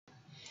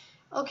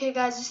Okay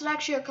guys, this is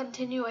actually a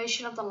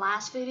continuation of the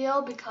last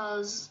video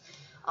because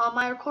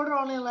my recorder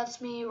only lets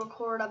me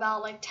record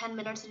about like 10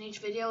 minutes in each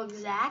video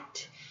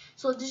exact.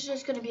 So this is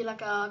just going to be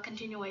like a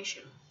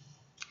continuation.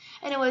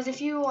 Anyways,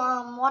 if you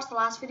watched the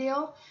last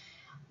video,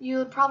 you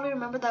would probably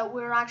remember that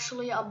we're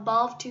actually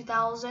above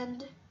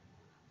 2,000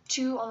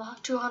 to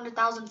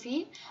 200,000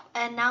 feet,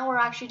 and now we're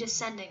actually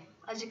descending.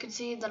 As you can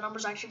see, the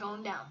number's actually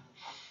going down.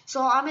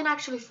 So I'm in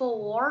actually full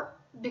warp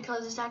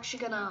because it's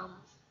actually going to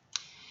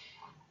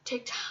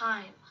take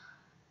time.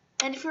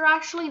 And if you're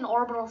actually in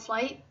orbital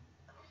flight,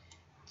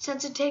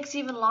 since it takes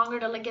even longer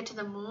to like get to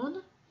the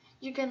moon,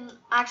 you can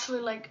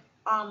actually like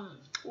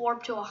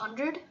warp to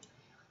 100.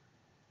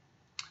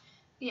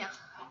 Yeah.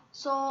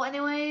 So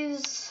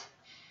anyways,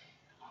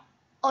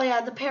 oh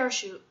yeah, the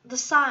parachute, the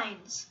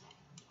signs.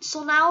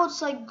 So now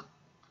it's like,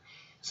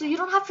 so you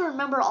don't have to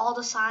remember all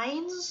the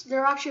signs.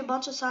 There are actually a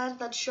bunch of signs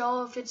that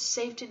show if it's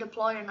safe to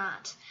deploy or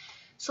not.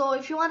 So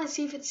if you want to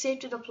see if it's safe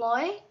to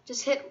deploy,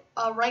 just hit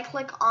right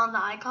click on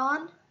the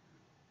icon.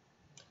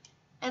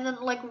 And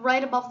then like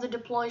right above the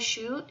deploy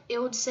chute, it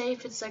would say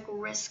if it's like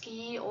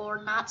risky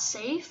or not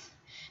safe.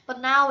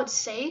 But now it's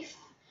safe.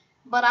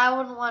 But I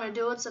wouldn't want to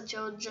do it since it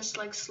would just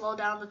like slow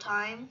down the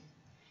time.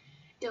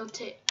 It'll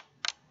take.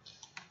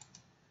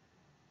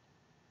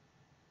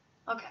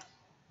 Okay.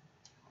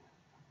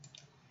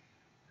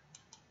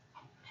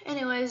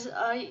 Anyways,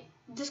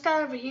 this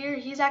guy over here,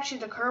 he's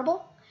actually the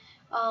Kerbal,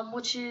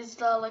 which is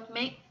the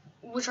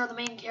which are the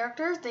main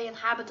characters. They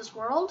inhabit this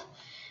world.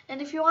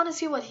 And if you want to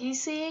see what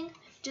he's seeing,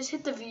 just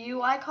hit the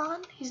view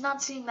icon. He's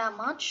not seeing that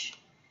much.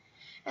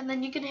 And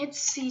then you can hit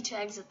C to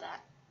exit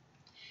that.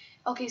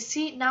 Okay,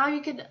 see, now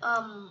you can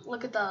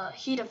look at the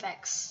heat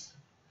effects.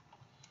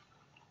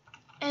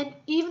 And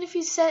even if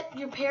you set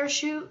your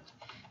parachute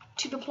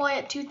to deploy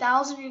at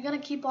 2,000, you're going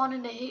to keep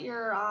on to hit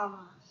your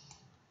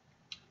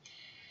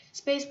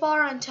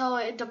spacebar until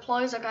it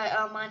deploys like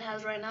mine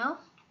has right now.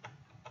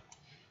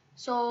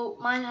 So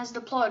mine has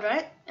deployed,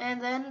 right?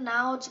 And then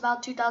now it's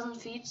about 2,000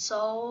 feet,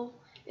 so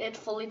it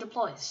fully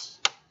deploys.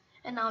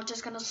 And now it's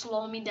just going to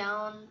slow me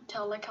down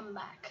till I come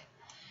back.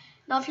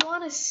 Now if you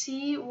want to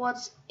see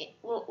what it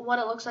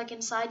looks like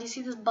inside, you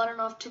see this button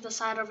off to the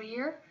side over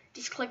here?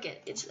 Just click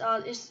it. It's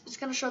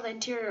going to show the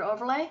interior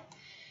overlay.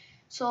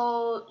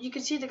 So you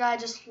can see the guy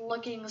just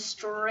looking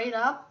straight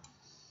up.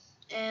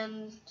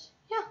 And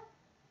yeah,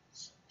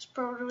 it's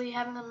probably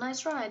having a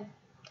nice ride.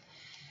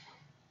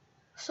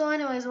 So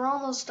anyways, we're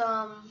almost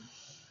out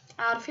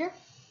of here.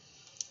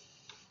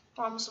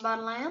 We're almost about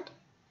to land.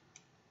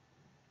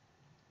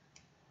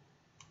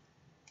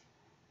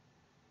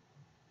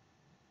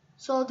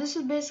 So this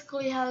is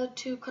basically how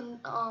to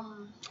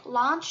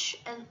launch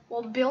and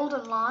build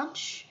and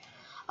launch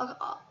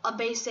a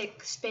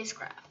basic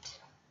spacecraft.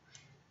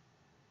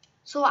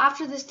 So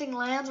after this thing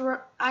lands,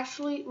 we're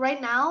actually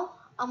right now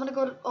I'm gonna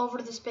go over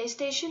to the space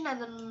station,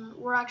 and then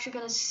we're actually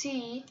gonna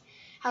see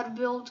how to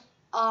build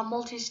a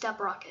multi-step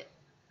rocket.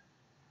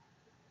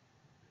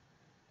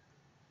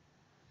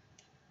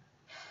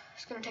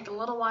 It's gonna take a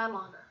little while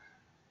longer.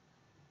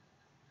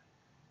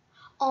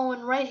 Oh,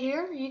 and right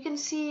here you can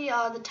see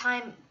the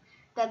time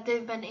that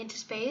they've been into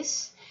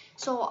space.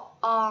 So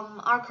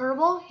our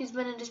Kerbal, he's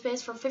been into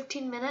space for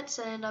 15 minutes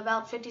and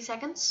about 50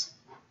 seconds.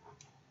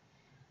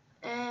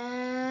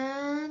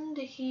 And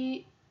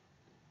he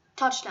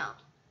touchdown.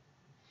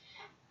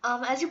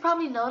 As you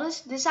probably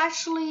noticed, this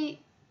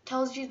actually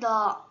tells you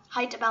the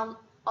height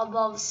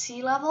above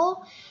sea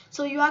level.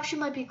 So you actually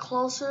might be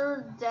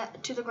closer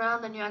to the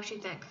ground than you actually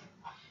think.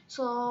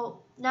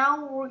 So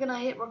now we're gonna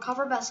hit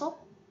recover vessel.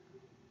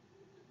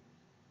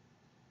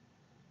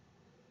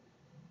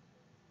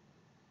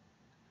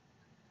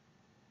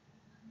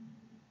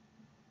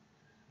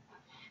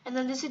 And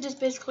then this is just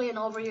basically an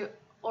overview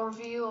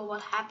of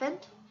what happened.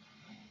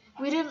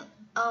 We didn't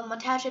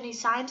attach any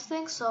science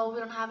things, so we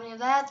don't have any of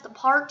that. The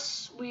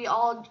parts we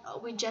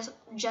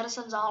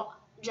jettisoned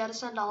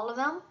all of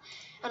them,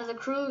 and the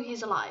crew,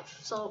 he's alive.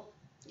 So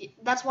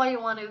that's why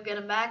you want to get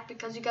him back,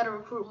 because you got to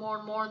recruit more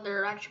and more, and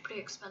they're actually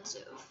pretty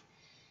expensive.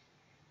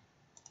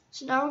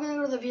 So now we're gonna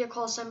go to the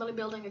vehicle assembly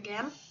building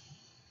again.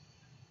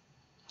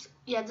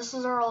 Yeah, this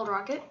is our old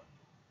rocket.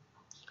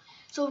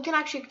 So we can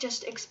actually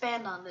just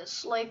expand on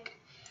this. Like,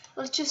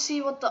 let's just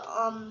see what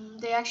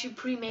they actually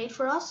pre-made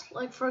for us.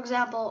 Like for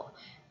example,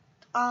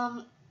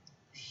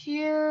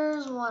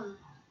 here's one.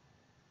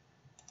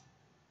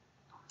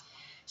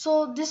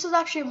 So this is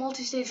actually a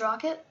multi-stage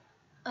rocket,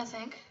 I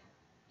think.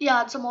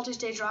 Yeah, it's a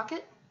multi-stage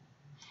rocket.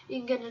 You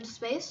can get into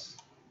space.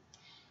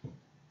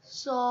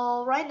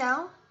 So right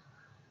now,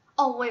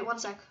 oh wait, one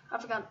sec. I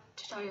forgot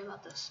to tell you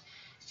about this.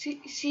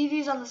 See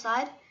these on the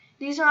side?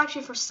 These are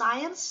actually for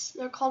science.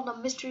 They're called a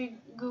mystery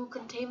goo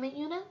containment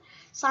unit.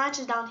 Science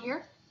is down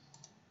here.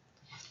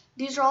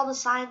 These are all the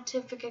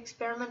scientific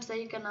experiments that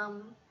you can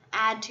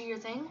add to your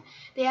thing.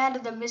 They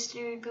added the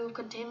mystery goo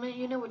containment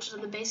unit, which is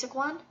the basic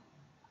one.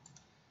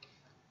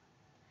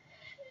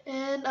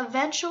 And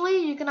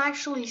eventually you can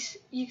actually,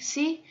 you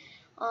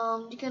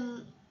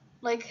can,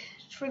 like,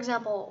 for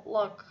example,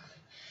 look,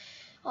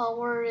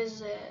 where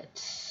is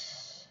it?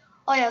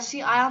 Oh yeah,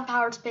 see,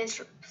 ion-powered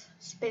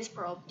space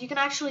probe. You can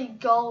actually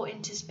go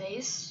into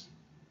space.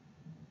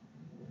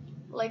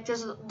 Like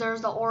there's the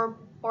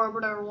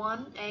orbiter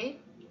 1A,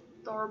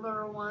 the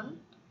orbiter 1,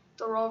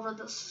 the rover,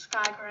 the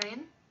sky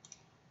crane.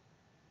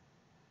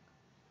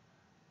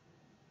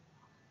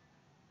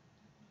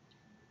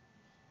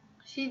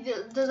 See,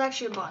 there's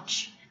actually a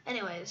bunch.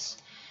 Anyways.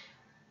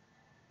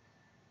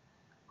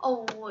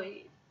 Oh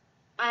wait,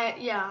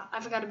 I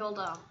forgot to build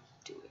a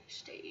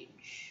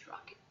two-stage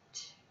rocket.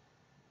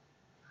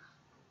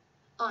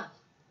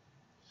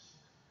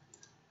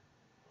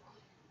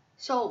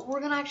 So we're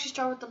gonna actually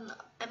start with the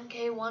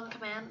MK1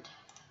 command.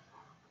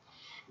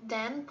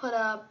 Then put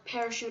a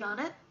parachute on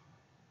it.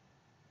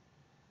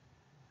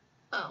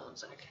 Oh, one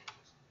sec.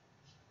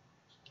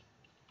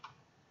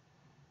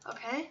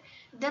 Okay.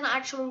 Then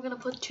actually we're gonna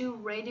put 2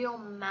 radial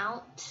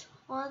mount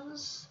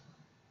ones.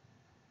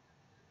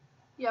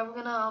 Yeah, we're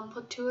gonna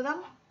put 2 of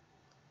them.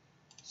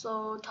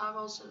 So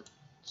toggle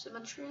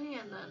symmetry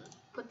and then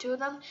put 2 of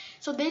them.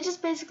 So they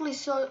just basically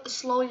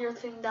slow your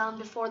thing down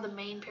before the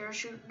main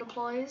parachute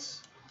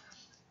deploys.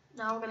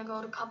 Now we're gonna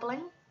go to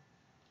coupling.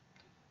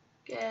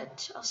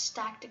 Get a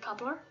stack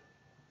decoupler.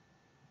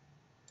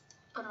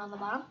 Put it on the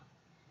bottom.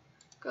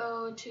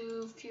 Go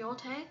to fuel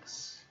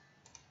tanks.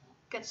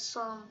 Get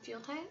some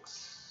fuel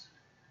tanks.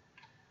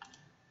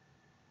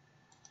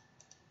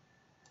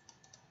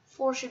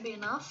 4 should be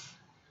enough.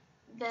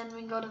 Then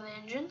we can go to the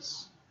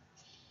engines.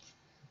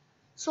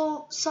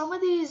 So some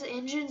of these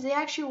engines, they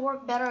actually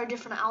work better at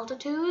different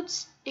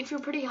altitudes. If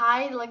you're pretty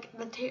high, like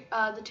the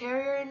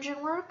Terrier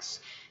engine works,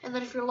 and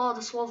then if you're low,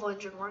 the Swovo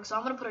engine works. So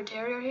I'm gonna put a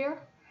Terrier here,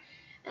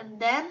 and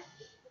then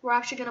we're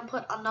actually gonna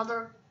put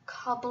another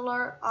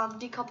coupler,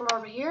 decoupler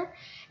over here.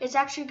 It's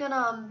actually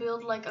gonna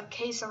build like a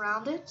case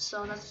around it,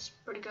 so that's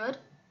pretty good.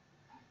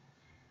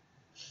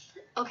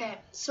 Okay,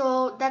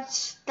 so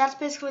that's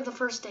basically the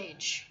first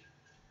stage.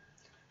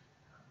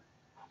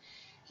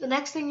 The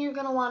next thing you're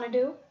gonna want to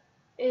do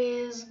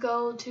is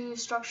go to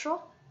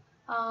structural,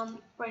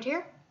 right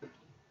here,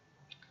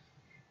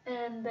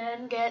 and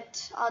then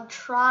get a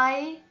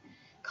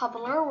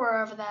tri-coupler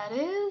wherever that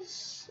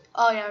is.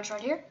 Oh yeah, it's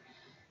right here.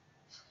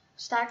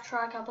 Stack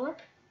tri-coupler.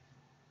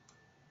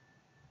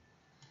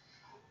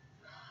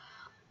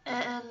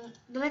 And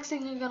the next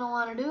thing you're gonna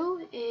want to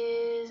do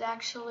is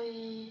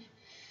actually,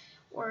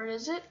 where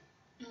is it?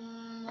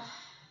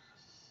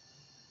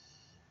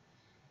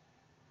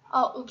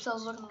 Oh, oops, I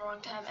was looking at the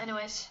wrong tab.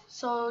 Anyways,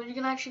 so you're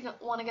gonna actually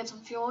want to get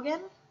some fuel again.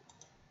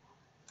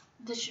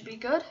 This should be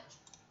good.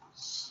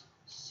 It's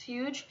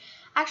huge.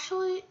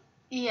 Actually,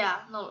 yeah,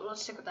 no,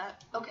 let's stick with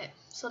that. Okay,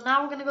 so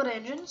now we're gonna go to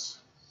engines.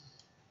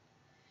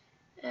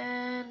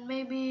 And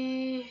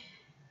maybe,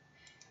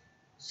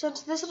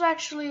 since this is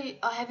actually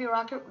a heavy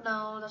rocket,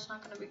 no, that's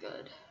not gonna be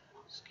good.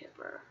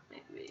 Skipper,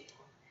 maybe.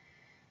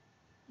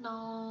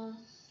 No.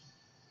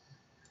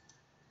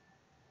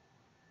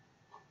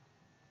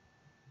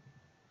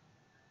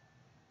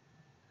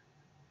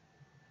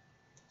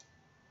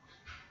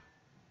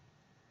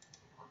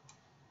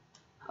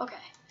 Okay.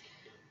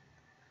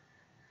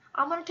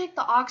 I'm going to take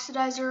the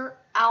oxidizer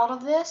out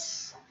of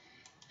this,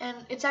 and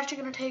it's actually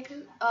going to take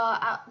the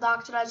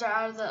oxidizer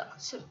out of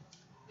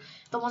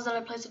the ones that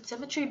I placed at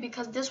symmetry,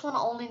 because this one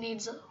only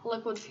needs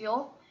liquid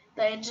fuel,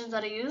 the engines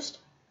that I used.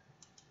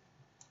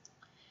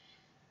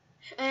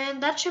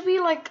 And that should be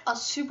like a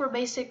super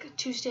basic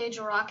 2-stage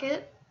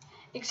rocket,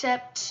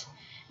 except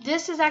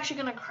this is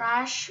actually going to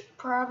crash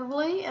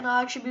probably, and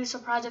I'll actually be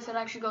surprised if it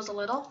actually goes a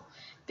little,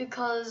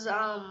 because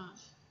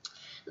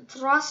the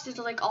thrust is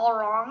like all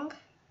wrong.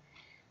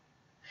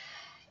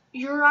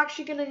 You're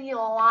actually going to need a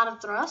lot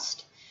of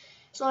thrust.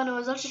 So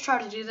anyways, let's just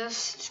try to do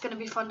this. It's going to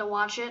be fun to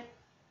watch it.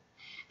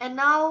 And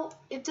now,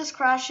 if this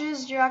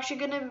crashes, you're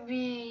actually going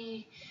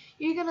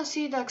to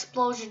see the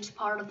explosions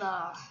part of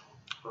the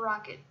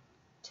rocket,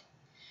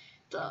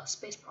 the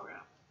space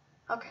program.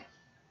 Okay.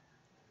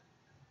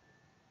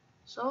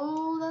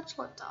 So that's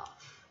worked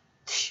off.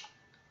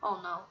 Oh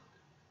no.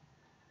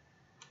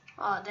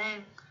 Oh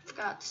dang, I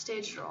forgot the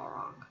stages are all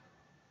wrong.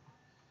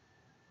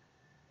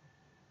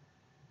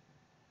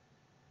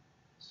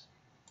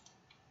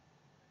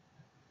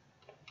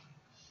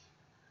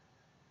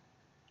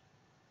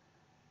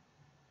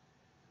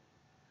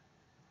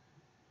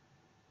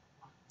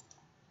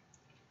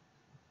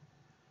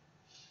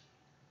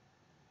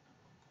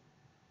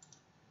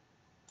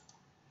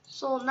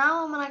 So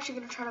now I'm actually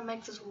going to try to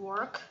make this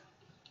work.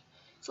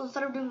 So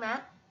instead of doing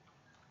that,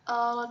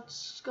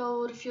 let's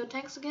go to fuel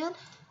tanks again.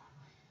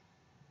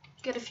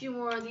 Get a few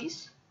more of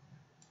these.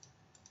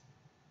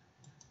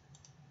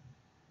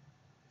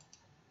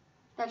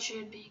 That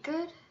should be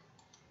good.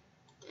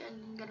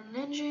 And get an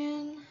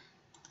engine.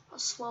 A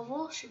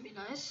swivel should be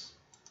nice.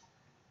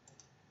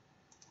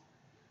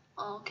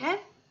 Okay.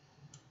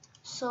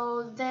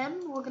 So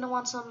then we're going to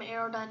want some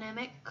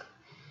aerodynamic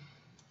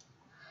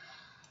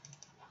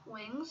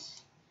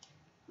wings.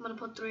 I'm going to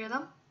put 3 of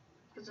them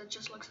because it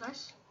just looks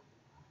nice.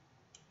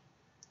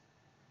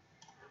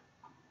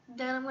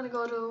 Then I'm going to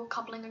go to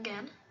coupling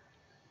again.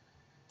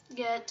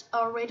 Get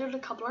a radial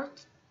decoupler